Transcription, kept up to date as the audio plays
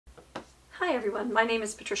Hi everyone, my name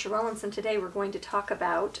is Patricia Rollins and today we're going to talk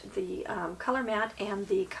about the color mat and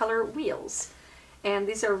the color wheels. And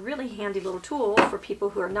these are a really handy little tool for people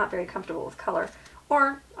who are not very comfortable with color,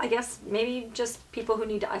 or I guess maybe just people who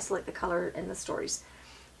need to isolate the color in the stories.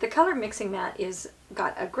 The color mixing mat is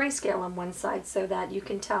got a grayscale on one side so that you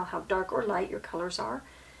can tell how dark or light your colors are.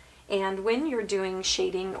 And when you're doing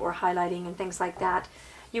shading or highlighting and things like that,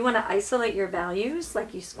 you want to isolate your values,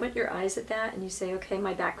 like you squint your eyes at that and you say, okay,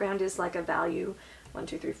 my background is like a value 1,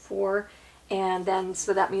 2, 3, 4, and then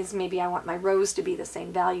so that means maybe I want my rows to be the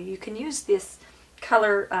same value. You can use this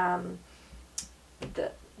color,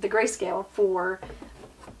 the grayscale, for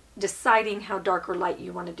deciding how dark or light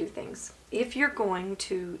you want to do things. If you're going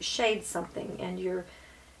to shade something and you're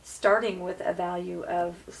starting with a value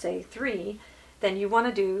of, say, 3, then you want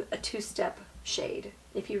to do a 2-step shade.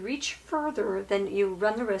 If you reach further, then you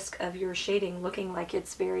run the risk of your shading looking like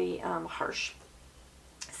it's very harsh.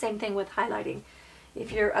 Same thing with highlighting.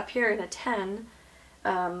 If you're up here in a 10,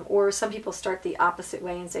 or some people start the opposite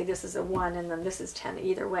way and say this is a 1 and then this is 10,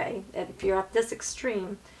 either way. And if you're at this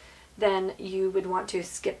extreme, then you would want to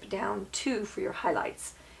skip down 2 for your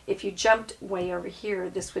highlights. If you jumped way over here,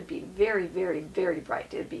 this would be very, very, very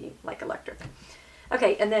bright. It would be like electric.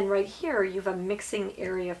 Okay, and then right here you have a mixing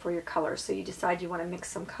area for your color. So you decide you want to mix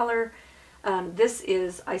some color. This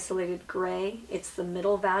is isolated gray. It's the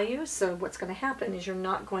middle value. So what's going to happen is you're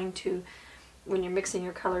not going to, when you're mixing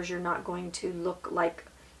your colors, you're not going to look like,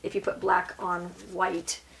 if you put black on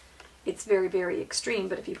white, it's very, very extreme.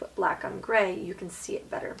 But if you put black on gray, you can see it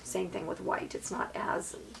better. Same thing with white. It's not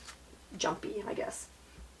as jumpy, I guess.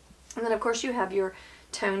 And then of course you have your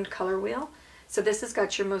toned color wheel. So this has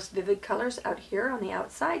got your most vivid colors out here on the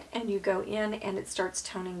outside, and you go in and it starts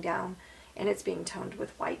toning down, and it's being toned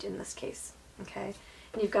with white in this case. Okay,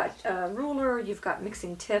 and you've got a ruler, you've got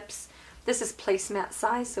mixing tips. This is placemat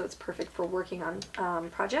size, so it's perfect for working on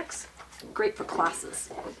projects. Great for classes.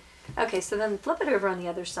 Okay, so then flip it over on the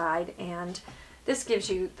other side, and this gives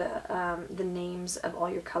you the names of all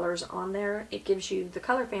your colors on there. It gives you the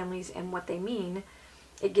color families and what they mean.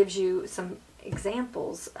 It gives you some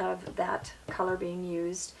examples of that color being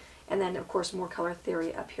used, and then of course more color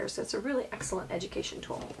theory up here. So it's a really excellent education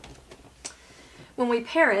tool. When we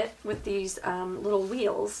pair it with these little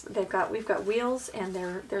wheels, we've got wheels, and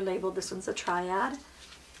they're labeled. This one's a triad,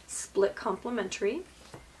 split complementary,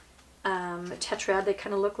 tetrad. They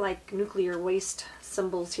kind of look like nuclear waste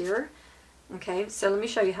symbols here. Okay, so let me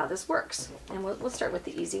show you how this works, and we'll start with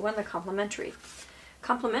the easy one, the complementary.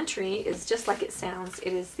 Complementary is just like it sounds.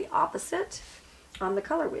 It is the opposite on the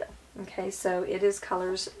color wheel. Okay, so it is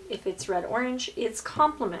colors. If it's red orange, it's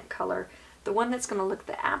complement color. The one that's going to look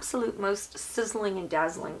the absolute most sizzling and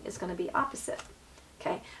dazzling is going to be opposite.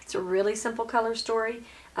 Okay, it's a really simple color story.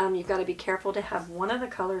 You've got to be careful to have one of the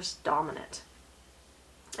colors dominant.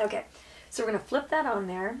 Okay, so we're going to flip that on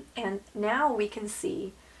there, and now we can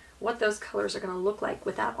see what those colors are going to look like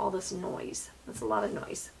without all this noise. That's a lot of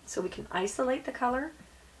noise. So we can isolate the color,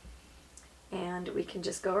 and we can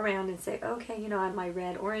just go around and say, okay, you know, my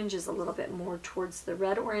red orange is a little bit more towards the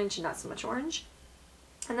red orange and not so much orange.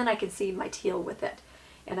 And then I can see my teal with it,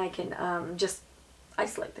 and I can just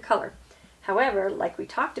isolate the color. However, like we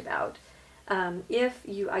talked about, if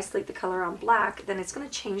you isolate the color on black, then it's going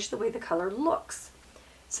to change the way the color looks.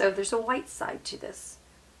 So there's a white side to this.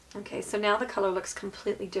 Okay, so now the color looks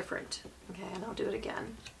completely different. Okay, and I'll do it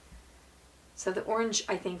again. So the orange,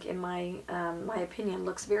 I think, in my opinion,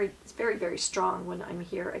 looks very, very strong when I'm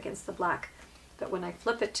here against the black. But when I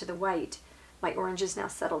flip it to the white, my orange is now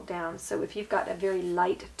settled down. So if you've got a very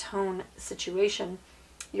light tone situation,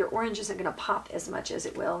 your orange isn't going to pop as much as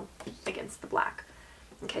it will against the black.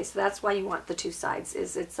 Okay, so that's why you want the two sides.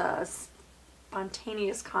 It's a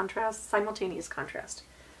spontaneous contrast, simultaneous contrast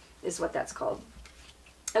is what that's called.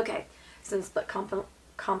 Okay, since the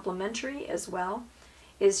complementary as well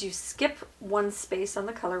is you skip one space on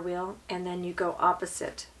the color wheel and then you go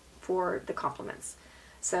opposite for the complements.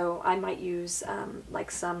 So I might use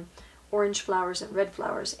like some orange flowers and red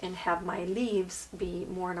flowers and have my leaves be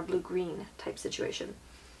more in a blue-green type situation.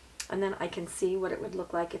 And then I can see what it would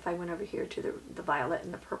look like if I went over here to the violet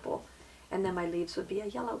and the purple, and then my leaves would be a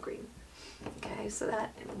yellow-green. Okay, so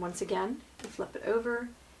that, once again, you flip it over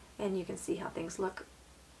and you can see how things look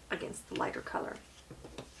against the lighter color.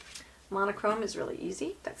 Monochrome is really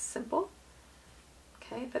easy. That's simple.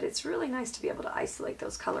 Okay, but it's really nice to be able to isolate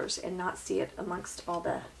those colors and not see it amongst all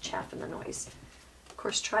the chaff and the noise. Of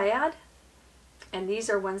course, triad, and these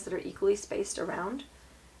are ones that are equally spaced around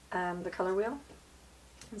the color wheel.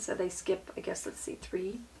 And so they skip, I guess, let's see,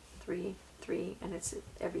 3, 3, 3, and it's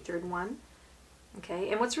every third one.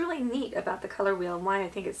 Okay, and what's really neat about the color wheel and why I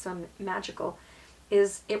think it's so magical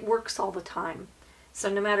is it works all the time. So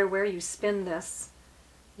no matter where you spin this,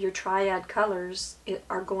 your triad colors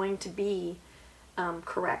are going to be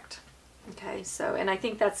correct. Okay, so, and I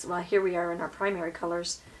think that's, well, here we are in our primary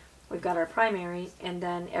colors. We've got our primary, and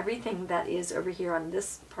then everything that is over here on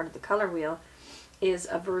this part of the color wheel is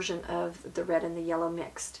a version of the red and the yellow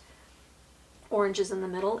mixed. Orange is in the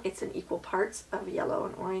middle. It's in equal parts of yellow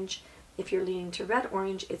and orange. If you're leaning to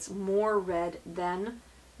red-orange, it's more red than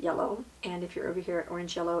yellow, and if you're over here at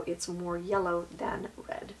orange-yellow, it's more yellow than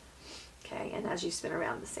red. Okay, and as you spin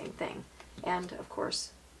around, the same thing. And, of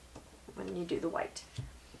course, when you do the white.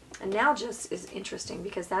 And now just is interesting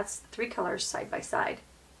because that's 3 colors side by side.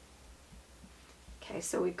 Okay,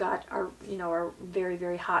 so we've got our, you know, our very,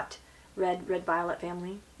 very hot red-violet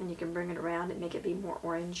family, and you can bring it around and make it be more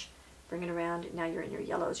orange. Bring it around, now you're in your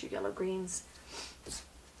yellows, your yellow-greens.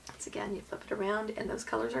 Once again, you flip it around, and those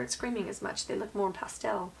colors aren't screaming as much. They look more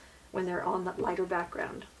pastel when they're on the lighter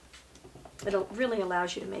background. It really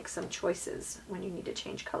allows you to make some choices when you need to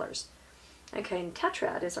change colors. Okay, and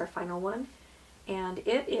tetrad is our final one, and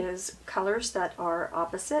it is colors that are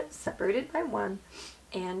opposite, separated by 1,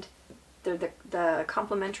 and they're the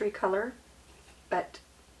complementary color, but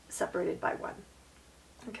separated by 1.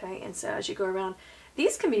 Okay, and so as you go around,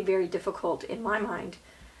 these can be very difficult in my mind.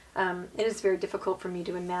 It is very difficult for me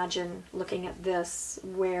to imagine looking at this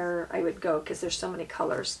where I would go because there's so many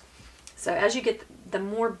colors. So as you get the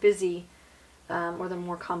more busy or the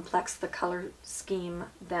more complex the color scheme,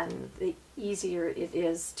 then the easier it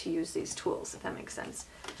is to use these tools, if that makes sense.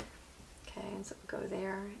 Okay, and so we'll go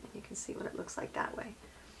there, and you can see what it looks like that way.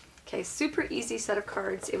 Okay, super easy set of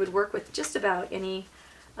cards. It would work with just about any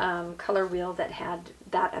color wheel that had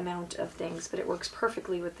that amount of things, but it works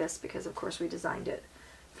perfectly with this because, of course, we designed it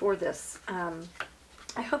for this.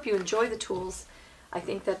 I hope you enjoy the tools. I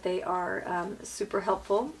think that they are super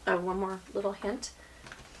helpful. One more little hint.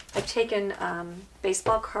 I've taken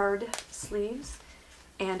baseball card sleeves,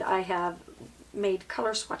 and I have made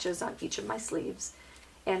color swatches on each of my sleeves,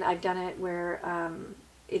 and I've done it where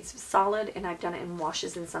it's solid, and I've done it in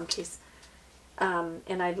washes in some case,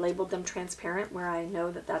 and I've labeled them transparent where I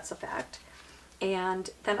know that that's a fact, and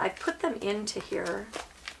then I put them into here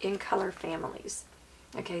in color families.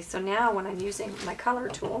 Okay, so now when I'm using my color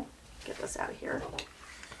tool, get this out of here,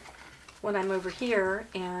 when I'm over here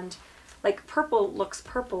and like purple looks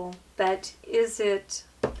purple, but it's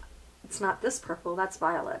not this purple, that's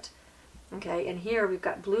violet. Okay, and here we've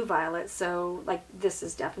got blue violet, so like this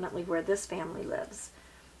is definitely where this family lives.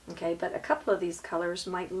 Okay, but a couple of these colors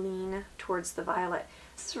might lean towards the violet.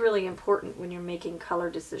 This is really important when you're making color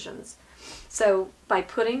decisions. So by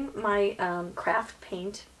putting my craft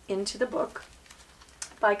paint into the book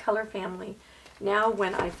by color family, now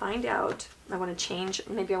when I find out I want to change,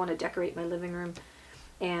 maybe I want to decorate my living room,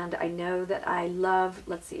 and I know that I love,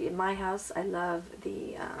 let's see, in my house I love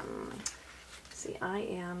the, see, I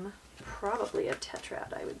am probably a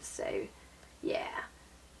tetrad, I would say. Yeah,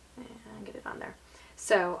 I'll get it on there.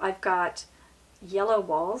 So I've got yellow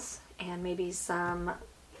walls and maybe some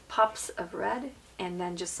pops of red and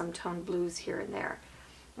then just some toned blues here and there.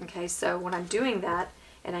 Okay, so when I'm doing that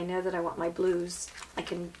and I know that I want my blues, I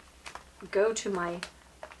can go to my,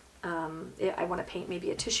 I want to paint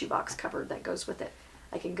maybe a tissue box cover that goes with it.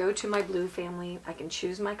 I can go to my blue family, I can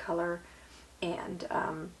choose my color, and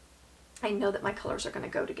I know that my colors are going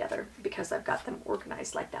to go together because I've got them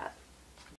organized like that.